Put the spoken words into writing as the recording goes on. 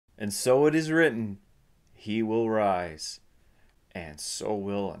And so it is written, he will rise. And so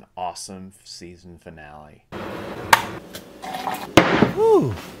will an awesome season finale.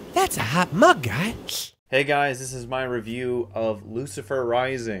 Ooh, that's a hot mug, guy. Hey guys, this is my review of Lucifer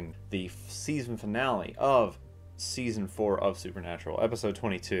Rising, the season finale of Season 4 of Supernatural, Episode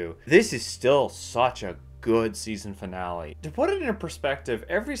 22. This is still such a good season finale. To put it in perspective,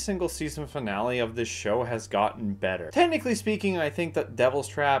 every single season finale of this show has gotten better. Technically speaking, I think that Devil's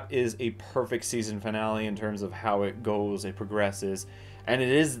Trap is a perfect season finale in terms of how it goes, it progresses, and it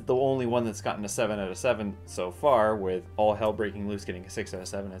is the only one that's gotten a 7 out of 7 so far, with All Hell Breaking Loose getting a 6 out of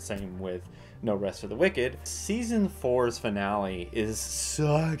 7, and same with No Rest for the Wicked. Season 4's finale is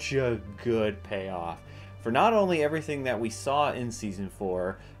such a good payoff for not only everything that we saw in Season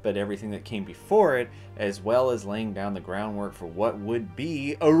 4, but everything that came before it, as well as laying down the groundwork for what would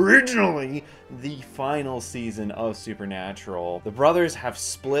be, originally, the final season of Supernatural. The brothers have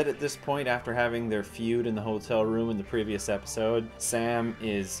split at this point after having their feud in the hotel room in the previous episode. Sam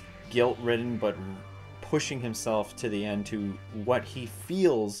is guilt-ridden, but pushing himself to the end to what he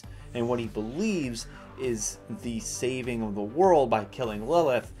feels and what he believes is the saving of the world by killing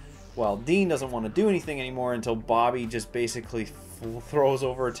Lilith, while Dean doesn't want to do anything anymore until Bobby just basically throws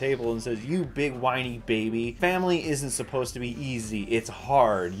over a table and says, "You big whiny baby. Family isn't supposed to be easy. It's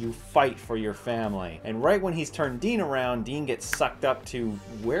hard. You fight for your family." And right when he's turned Dean around, Dean gets sucked up to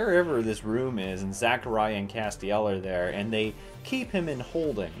wherever this room is, and Zachariah and Castiel are there, and they keep him in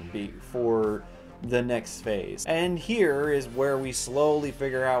holding for the next phase. And here is where we slowly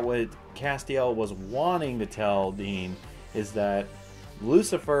figure out what Castiel was wanting to tell Dean, is that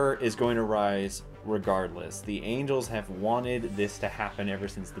Lucifer is going to rise regardless. The angels have wanted this to happen ever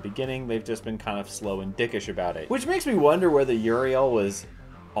since the beginning. They've just been kind of slow and dickish about it. Which makes me wonder whether Uriel was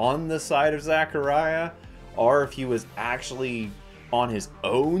on the side of Zachariah, or if he was actually on his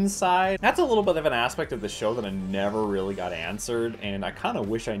own side. That's a little bit of an aspect of the show that I never really got answered, and I kind of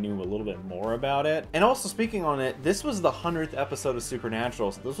wish I knew a little bit more about it. And also, speaking on it, this was the 100th episode of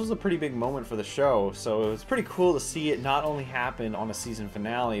Supernatural, so this was a pretty big moment for the show, so it was pretty cool to see it not only happen on a season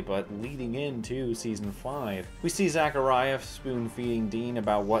finale, but leading into season 5. We see Zachariah spoon-feeding Dean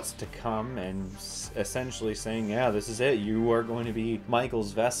about what's to come, and essentially saying, yeah, this is it, you are going to be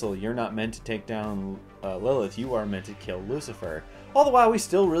Michael's vessel, you're not meant to take down Lilith, you are meant to kill Lucifer. All the while, we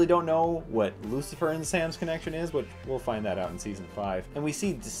still really don't know what Lucifer and Sam's connection is, but we'll find that out in Season 5. And we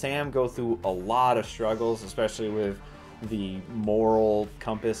see Sam go through a lot of struggles, especially with the moral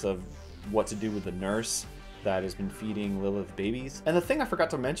compass of what to do with the nurse that has been feeding Lilith babies. And the thing I forgot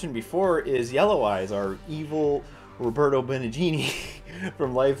to mention before is Yellow Eyes, our evil Roberto Benigni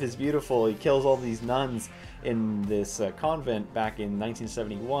from Life is Beautiful. He kills all these nuns in this convent back in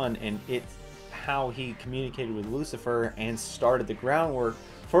 1971, and it's how he communicated with Lucifer and started the groundwork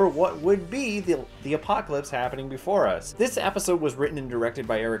for what would be the apocalypse happening before us. This episode was written and directed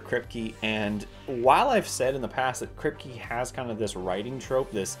by Eric Kripke, and while I've said in the past that Kripke has kind of this writing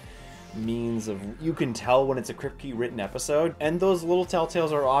trope, this means of you can tell when it's a Kripke written episode, and those little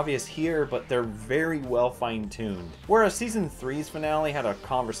telltales are obvious here, but they're very well fine-tuned. Whereas Season 3's finale had a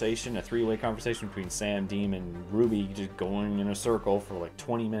conversation, a three-way conversation between Sam, Dean, and Ruby, just going in a circle for like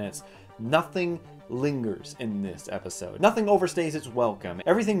 20 minutes. Nothing lingers in this episode. Nothing overstays its welcome.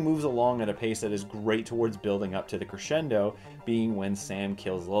 Everything moves along at a pace that is great towards building up to the crescendo, being when Sam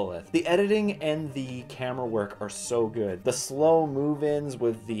kills Lilith. The editing and the camera work are so good. The slow move-ins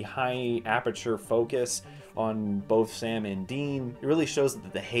with the high aperture focus on both Sam and Dean, it really shows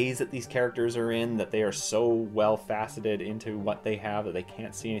that the haze that these characters are in, that they are so well faceted into what they have that they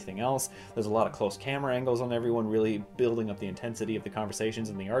can't see anything else. There's a lot of close camera angles on everyone, really building up the intensity of the conversations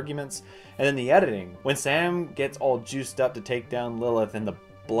and the arguments. And then the editing, when Sam gets all juiced up to take down Lilith and the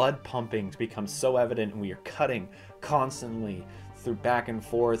blood pumping becomes so evident and we are cutting constantly through back and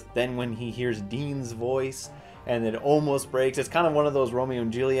forth. Then when he hears Dean's voice and it almost breaks, it's kind of one of those Romeo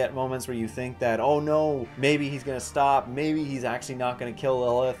and Juliet moments where you think that, oh no, maybe he's gonna stop, maybe he's actually not gonna kill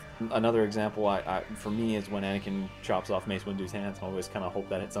Lilith. Another example for me is when Anakin chops off Mace Windu's hands. I always kind of hope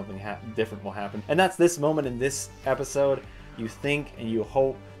that something different will happen, and that's this moment in this episode. You think and you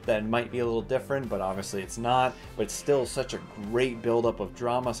hope that it might be a little different, but obviously it's not. But it's still such a great buildup of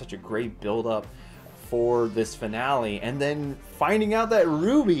drama, such a great buildup for this finale, and then finding out that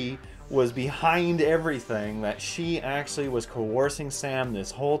Ruby was behind everything, that she actually was coercing Sam this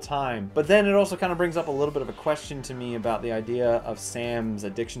whole time. But then it also kind of brings up a little bit of a question to me about the idea of Sam's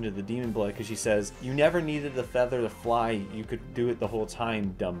addiction to the demon blood, because she says, you never needed the feather to fly, you could do it the whole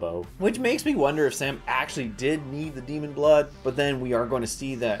time, Dumbo. Which makes me wonder if Sam actually did need the demon blood, but then we are going to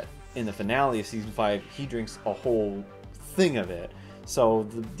see that in the finale of season 5, he drinks a whole thing of it. So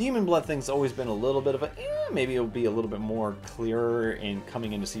the demon blood thing's always been a little bit of a, maybe it'll be a little bit more clearer in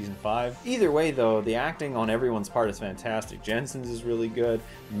coming into season 5. Either way though, the acting on everyone's part is fantastic. Jensen's is really good.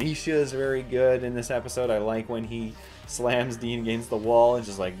 Misha is very good in this episode. I like when he slams Dean against the wall and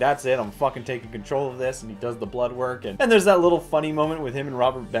just like, that's it, I'm fucking taking control of this, and he does the blood work. And there's that little funny moment with him and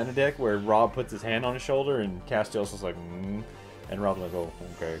Robert Benedict where Rob puts his hand on his shoulder and Castiel's just like, and Rob's like, oh,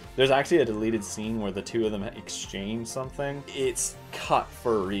 okay. There's actually a deleted scene where the two of them exchange something. It's cut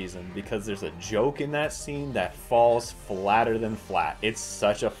for a reason, because there's a joke in that scene that falls flatter than flat. It's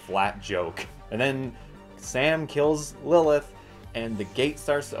such a flat joke. And then Sam kills Lilith, and the gate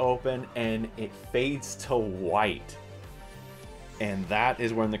starts to open, and it fades to white. And that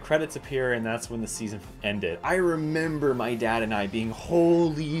is when the credits appear, and that's when the season ended. I remember my dad and I being,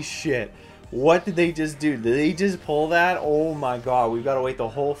 holy shit, what did they just do? Did they just pull that? Oh my god, we've got to wait the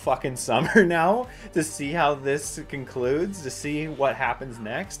whole fucking summer now to see how this concludes, to see what happens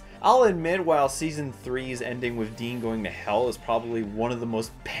next. I'll admit, while season 3's ending with Dean going to hell is probably one of the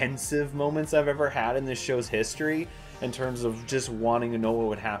most pensive moments I've ever had in this show's history, in terms of just wanting to know what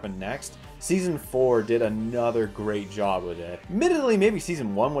would happen next, season 4 did another great job with it. Admittedly, maybe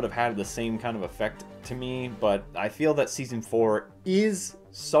season 1 would have had the same kind of effect to me, but I feel that season 4 is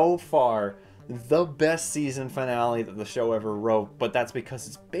so far the best season finale that the show ever wrote, but that's because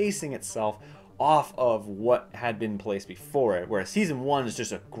it's basing itself off of what had been placed before it, whereas season 1 is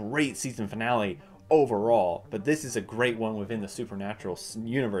just a great season finale overall, but this is a great one within the Supernatural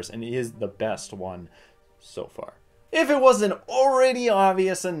universe, and it is the best one so far. If it wasn't already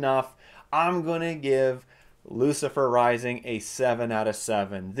obvious enough, I'm gonna give Lucifer Rising a 7 out of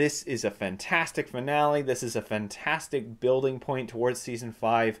 7. This is a fantastic finale. This is a fantastic building point towards season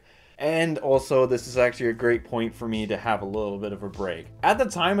 5. And also, this is actually a great point for me to have a little bit of a break. At the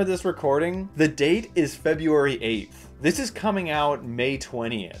time of this recording, the date is February 8th. This is coming out May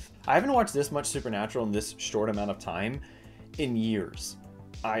 20th. I haven't watched this much Supernatural in this short amount of time in years.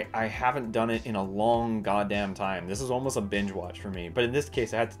 I haven't done it in a long goddamn time. This is almost a binge watch for me. But in this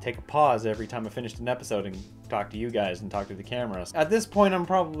case, I had to take a pause every time I finished an episode and talk to you guys and talk to the cameras. At this point, I'm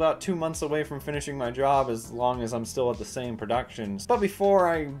probably about 2 months away from finishing my job, as long as I'm still at the same productions. But before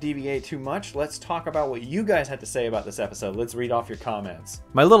I deviate too much, let's talk about what you guys had to say about this episode. Let's read off your comments.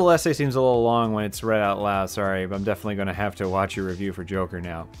 My little essay seems a little long when it's read out loud. Sorry, but I'm definitely going to have to watch your review for Joker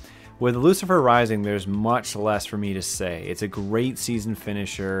now. With Lucifer Rising, there's much less for me to say. It's a great season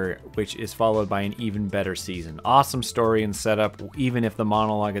finisher, which is followed by an even better season. Awesome story and setup, even if the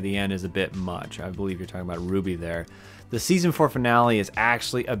monologue at the end is a bit much. I believe you're talking about Ruby there. The season 4 finale is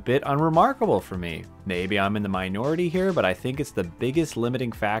actually a bit unremarkable for me. Maybe I'm in the minority here, but I think it's the biggest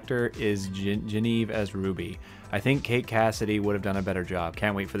limiting factor is Genevieve as Ruby. I think Kate Cassidy would have done a better job.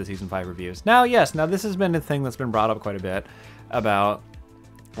 Can't wait for the season 5 reviews. Now, yes, this has been a thing that's been brought up quite a bit about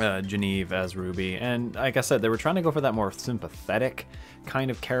Genevieve as Ruby, and like I said, they were trying to go for that more sympathetic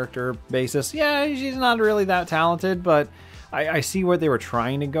kind of character basis. Yeah, she's not really that talented, but I see where they were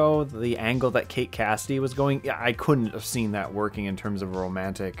trying to go. The angle that Kate Cassidy was going, yeah, I couldn't have seen that working in terms of a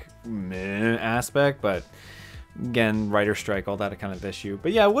romantic aspect, but again, writer strike, all that kind of issue.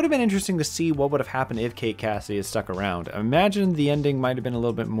 But yeah, it would have been interesting to see what would have happened if Kate Cassidy had stuck around. I imagine the ending might have been a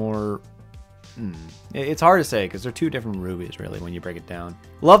little bit more it's hard to say because they're two different Rubies, really, when you break it down.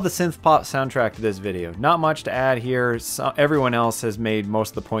 Love the synth pop soundtrack to this video. Not much to add here. Everyone else has made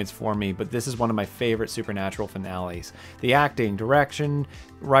most of the points for me, but this is one of my favorite Supernatural finales. The acting, direction,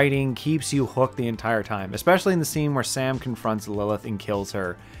 writing keeps you hooked the entire time, especially in the scene where Sam confronts Lilith and kills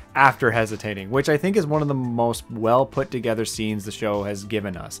her after hesitating, which I think is one of the most well put together scenes the show has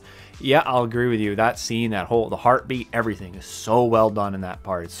given us. Yeah, I'll agree with you. That scene, the heartbeat, everything is so well done in that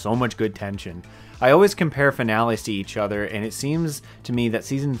part. It's so much good tension. I always compare finales to each other, and it seems to me that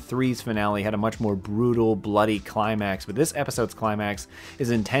season 3's finale had a much more brutal, bloody climax, but this episode's climax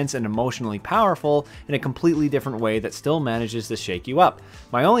is intense and emotionally powerful in a completely different way that still manages to shake you up.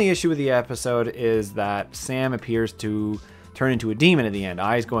 My only issue with the episode is that Sam appears to turn into a demon at the end,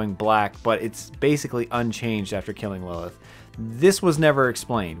 eyes going black, but it's basically unchanged after killing Lilith. This was never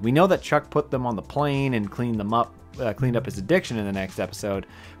explained. We know that Chuck put them on the plane and cleaned up his addiction in the next episode,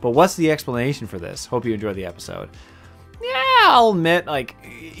 but what's the explanation for this? Hope you enjoy the episode. Yeah, I'll admit,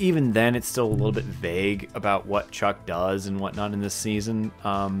 even then it's still a little bit vague about what Chuck does and whatnot in this season.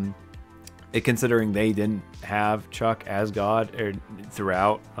 Considering they didn't have Chuck as God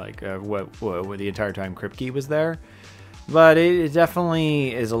throughout, the entire time Kripke was there. But it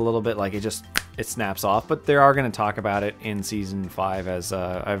definitely is a little bit like it just it snaps off, but they are going to talk about it in season 5 as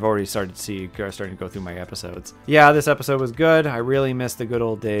I've already starting to go through my episodes. Yeah, this episode was good. I really missed the good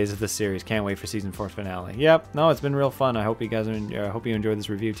old days of the series. Can't wait for season 4 finale. Yep, no, it's been real fun. I hope you guys hope you enjoyed this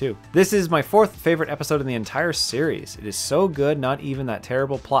review too. This is my 4th favorite episode in the entire series. It is so good, not even that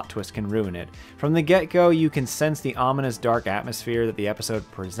terrible plot twist can ruin it. From the get-go, you can sense the ominous dark atmosphere that the episode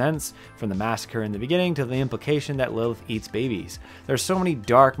presents, from the massacre in the beginning to the implication that Lilith eats babies. There's so many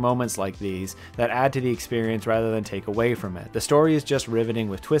dark moments like these that add to the experience rather than take away from it. The story is just riveting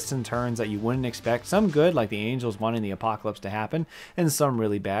with twists and turns that you wouldn't expect, some good like the angels wanting the apocalypse to happen, and some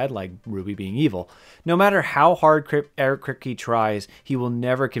really bad like Ruby being evil. No matter how hard Eric Kripke tries, he will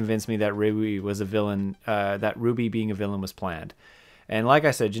never convince me that Ruby was a villain, that Ruby being a villain was planned. And like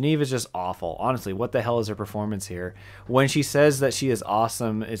I said, Genevieve is just awful. Honestly, what the hell is her performance here? When she says that she is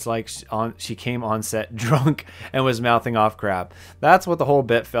awesome, it's like she came on set drunk and was mouthing off crap. That's what the whole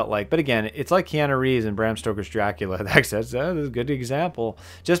bit felt like. But again, it's like Keanu Reeves and Bram Stoker's Dracula. That's a good example.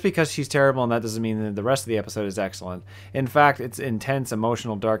 Just because she's terrible, and that doesn't mean that the rest of the episode is excellent. In fact, it's intense,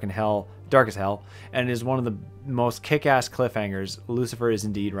 emotional, dark as hell, and is one of the most kick-ass cliffhangers. Lucifer is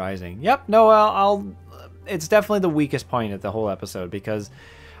indeed rising. Yep, no, it's definitely the weakest point of the whole episode, because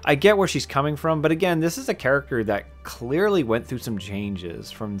I get where she's coming from, but again, this is a character that clearly went through some changes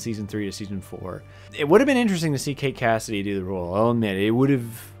from season 3 to season 4. It would have been interesting to see Kate Cassidy do the role. I'll admit,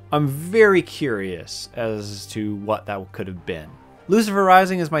 I'm very curious as to what that could have been. Lucifer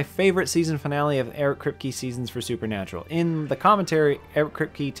Rising is my favorite season finale of Eric Kripke seasons for Supernatural. In the commentary, Eric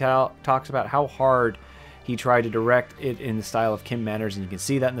Kripke talks about how hard he tried to direct it in the style of Kim Manners, and you can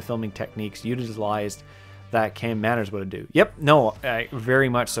see that in the filming techniques utilized that Kim Manners would do. Yep, no, very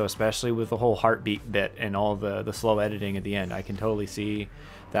much so, especially with the whole heartbeat bit and all the slow editing at the end. I can totally see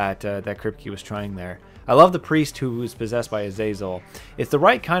that that Kripke was trying there. I love the priest who is possessed by Azazel. It's the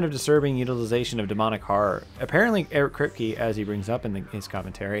right kind of disturbing utilization of demonic horror. Apparently, Eric Kripke, as he brings up in his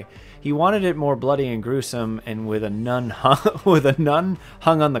commentary, he wanted it more bloody and gruesome, and with a nun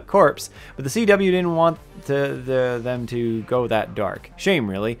hung on the corpse. But the CW didn't want them to go that dark. Shame,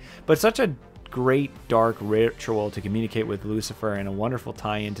 really. But such a great dark ritual to communicate with Lucifer, and a wonderful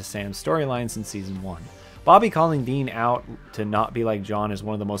tie-in to Sam's storyline since season 1. Bobby calling Dean out to not be like John is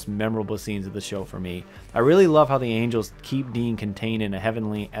one of the most memorable scenes of the show for me. I really love how the angels keep Dean contained in a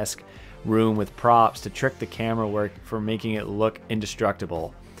heavenly-esque room with props to trick the camera work for making it look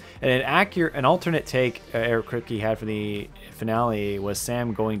indestructible. And an alternate take Eric Kripke had for the finale was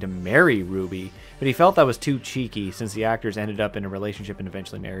Sam going to marry Ruby, but he felt that was too cheeky since the actors ended up in a relationship and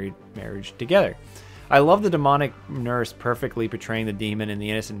eventually marriage together. I love the demonic nurse perfectly portraying the demon and the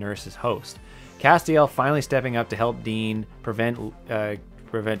innocent nurse as host. Castiel finally stepping up to help Dean prevent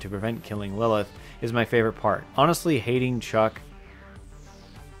killing Lilith is my favorite part. Honestly, hating Chuck,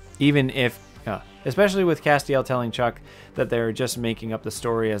 especially with Castiel telling Chuck that they're just making up the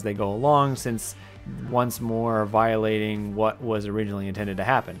story as they go along, since once more violating what was originally intended to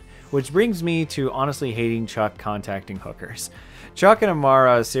happen. Which brings me to honestly hating Chuck contacting hookers. Chuck and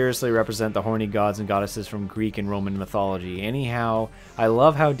Amara seriously represent the horny gods and goddesses from Greek and Roman mythology. Anyhow, I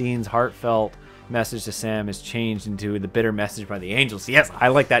love how Dean's heartfelt message to Sam is changed into the bitter message by the angels. Yes, I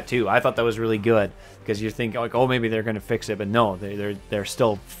like that too. I thought that was really good, because you think like, oh, maybe they're going to fix it, but no, they're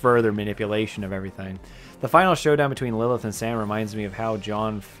still further manipulation of everything. The final showdown between Lilith and Sam reminds me of how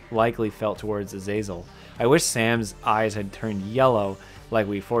John likely felt towards Azazel. I wish Sam's eyes had turned yellow, like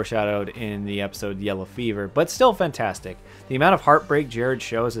we foreshadowed in the episode Yellow Fever, but still fantastic. The amount of heartbreak Jared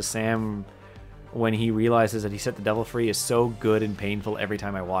shows as Sam when he realizes that he set the devil free is so good and painful every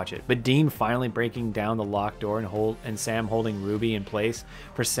time I watch it. But Dean finally breaking down the locked door and Sam holding Ruby in place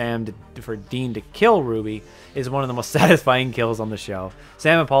for Dean to kill Ruby is one of the most satisfying kills on the show.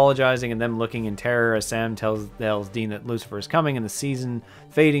 Sam apologizing and them looking in terror as Sam tells Dean that Lucifer is coming, and the season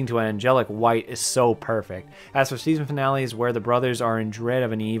fading to an angelic white is so perfect. As for season finales where the brothers are in dread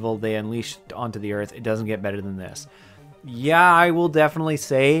of an evil they unleash onto the earth, it doesn't get better than this. Yeah, I will definitely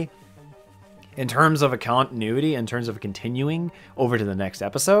say, in terms of a continuity, in terms of continuing over to the next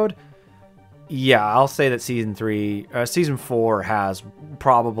episode, yeah, I'll say that season 4 has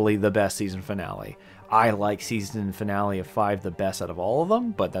probably the best season finale. I like season finale of 5 the best out of all of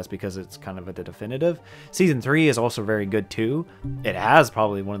them, but that's because it's kind of the definitive. Season 3 is also very good too. It has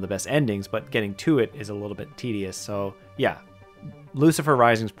probably one of the best endings, but getting to it is a little bit tedious. So yeah, Lucifer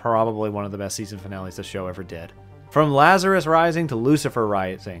Rising is probably one of the best season finales the show ever did. From Lazarus Rising to Lucifer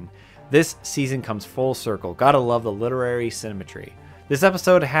Rising, this season comes full circle. Gotta love the literary symmetry. This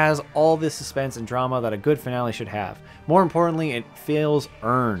episode has all the suspense and drama that a good finale should have. More importantly, it feels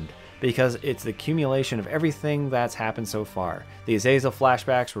earned. because it's the accumulation of everything that's happened so far. The Azazel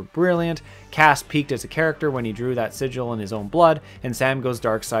flashbacks were brilliant, Cass peaked as a character when he drew that sigil in his own blood, and Sam Goes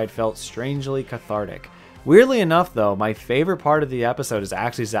Dark Side felt strangely cathartic. Weirdly enough, though, my favorite part of the episode is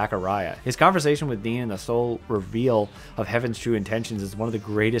actually Zachariah. His conversation with Dean and the sole reveal of Heaven's true intentions is one of the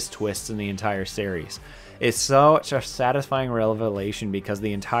greatest twists in the entire series. It's such a satisfying revelation because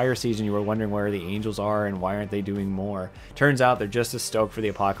the entire season you were wondering where the angels are and why aren't they doing more. Turns out they're just as stoked for the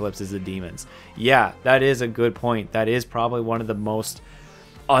apocalypse as the demons. Yeah, that is a good point. That is probably one of the most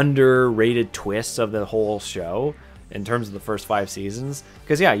underrated twists of the whole show in terms of the first 5 seasons.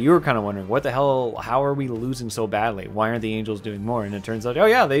 Because yeah, you were kind of wondering, what the hell, how are we losing so badly? Why aren't the angels doing more? And it turns out, oh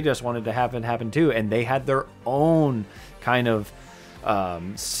yeah, they just wanted to have it happen too. And they had their own kind of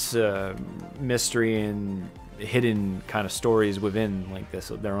mystery and hidden kind of stories within like this,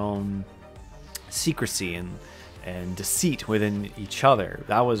 their own secrecy and deceit within each other.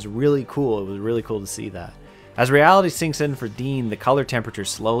 That was really cool. It was really cool to see that. As reality sinks in for Dean, the color temperature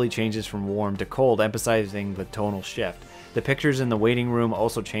slowly changes from warm to cold, emphasizing the tonal shift. The pictures in the waiting room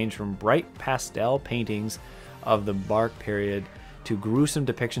also change from bright pastel paintings of the Bark period to gruesome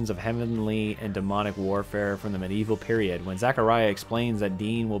depictions of heavenly and demonic warfare from the medieval period. When Zachariah explains that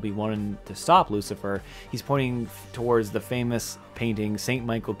Dean will be wanting to stop Lucifer, he's pointing towards the famous painting Saint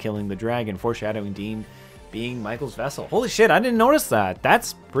Michael killing the dragon, foreshadowing Dean being Michael's vessel. Holy shit, I didn't notice that.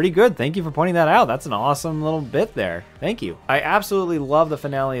 That's pretty good. Thank you for pointing that out. That's an awesome little bit there. Thank you. I absolutely love the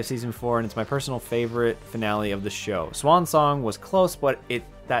finale of season 4, and it's my personal favorite finale of the show. Swan Song was close, but this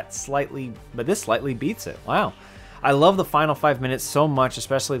slightly beats it. Wow. I love the final 5 minutes so much,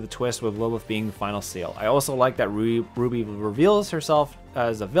 especially the twist with Lilith being the final seal. I also like that Ruby reveals herself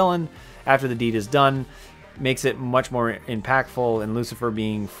as a villain after the deed is done. Makes it much more impactful, and Lucifer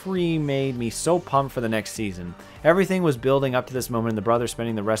being free made me so pumped for the next season. Everything was building up to this moment, and the brothers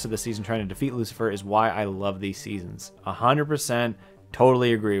spending the rest of the season trying to defeat Lucifer is why I love these seasons. 100%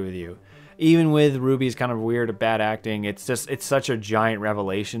 totally agree with you. Even with Ruby's kind of weird bad acting, it's such a giant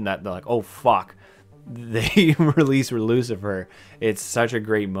revelation that they're like, oh fuck, they release Lucifer. It's such a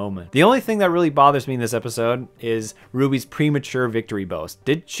great moment. The only thing that really bothers me in this episode is Ruby's premature victory boast.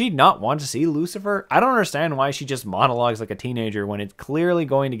 Did she not want to see Lucifer? I don't understand why she just monologues like a teenager when it's clearly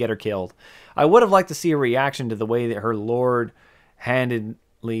going to get her killed. I would have liked to see a reaction to the way that her lord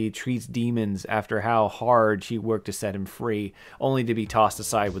handedly treats demons after how hard she worked to set him free, only to be tossed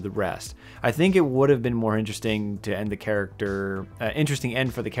aside with the rest. I think it would have been more interesting to end the character, interesting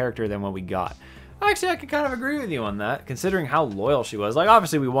end for the character than what we got. Actually, I can kind of agree with you on that, considering how loyal she was. Like,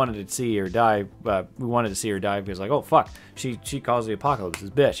 obviously, we wanted to see her die. We wanted to see her die because, like, oh fuck, she caused the apocalypse,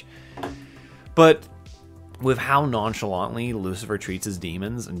 this bitch. But with how nonchalantly Lucifer treats his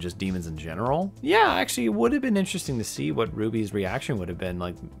demons and just demons in general, yeah, actually, it would have been interesting to see what Ruby's reaction would have been.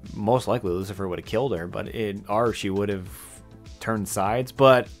 Like, most likely, Lucifer would have killed her, or she would have turned sides.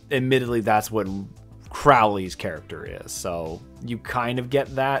 But admittedly, that's what Crowley's character is, so you kind of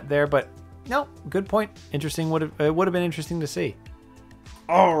get that there, but. No, good point. Interesting. It would have been interesting to see.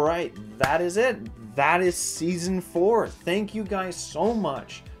 All right, that is it. That is season 4. Thank you guys so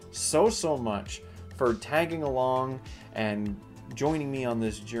much, so much for tagging along and joining me on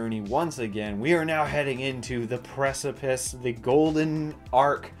this journey once again. We are now heading into the precipice, the golden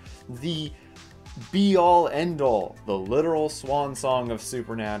arc, the be-all, end-all, the literal swan song of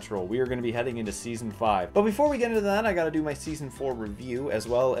Supernatural. We are going to be heading into season 5. But before we get into that, I got to do my season 4 review, as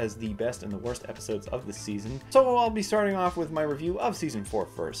well as the best and the worst episodes of the season. So I'll be starting off with my review of season 4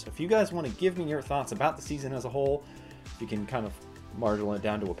 first. If you guys want to give me your thoughts about the season as a whole, if you can kind of marginal it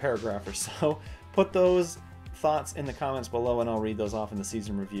down to a paragraph or so, put those thoughts in the comments below and I'll read those off in the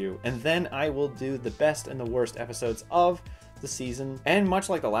season review. And then I will do the best and the worst episodes of the season. And much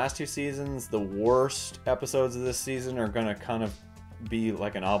like the last 2 seasons, the worst episodes of this season are gonna kind of be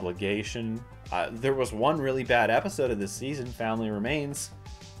like an obligation. There was one really bad episode of this season, Family Remains.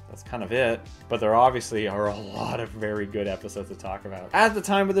 That's kind of it. But there obviously are a lot of very good episodes to talk about. At the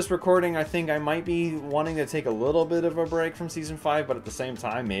time of this recording, I think I might be wanting to take a little bit of a break from season 5, but at the same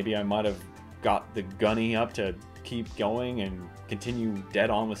time, maybe I might have got the gunny up to keep going and continue dead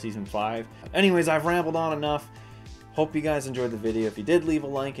on with season 5. Anyways, I've rambled on enough. Hope you guys enjoyed the video. If you did, leave a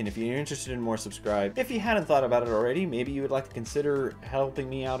like, and if you're interested in more, subscribe. If you hadn't thought about it already, maybe you would like to consider helping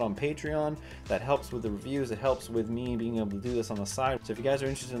me out on Patreon. That helps with the reviews. It helps with me being able to do this on the side. So if you guys are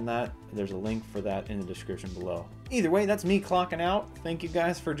interested in that, there's a link for that in the description below. Either way, that's me clocking out. Thank you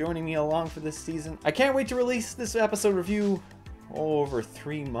guys for joining me along for this season. I can't wait to release this episode review over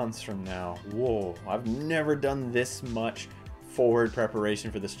 3 months from now. Whoa, I've never done this much forward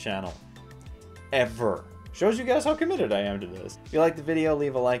preparation for this channel. Ever. Shows you guys how committed I am to this. If you like the video,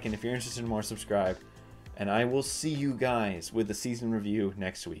 leave a like, and if you're interested in more, subscribe. And I will see you guys with the season review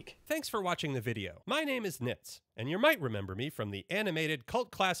next week. Thanks for watching the video. My name is Nitz, and you might remember me from the animated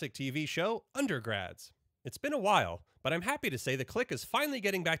cult classic TV show Undergrads. It's been a while, but I'm happy to say the Clique is finally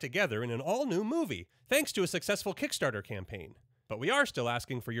getting back together in an all-new movie, thanks to a successful Kickstarter campaign. But we are still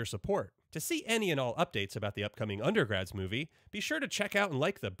asking for your support. To see any and all updates about the upcoming Undergrads movie, be sure to check out and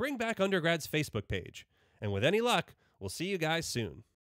like the Bring Back Undergrads Facebook page. And with any luck, we'll see you guys soon.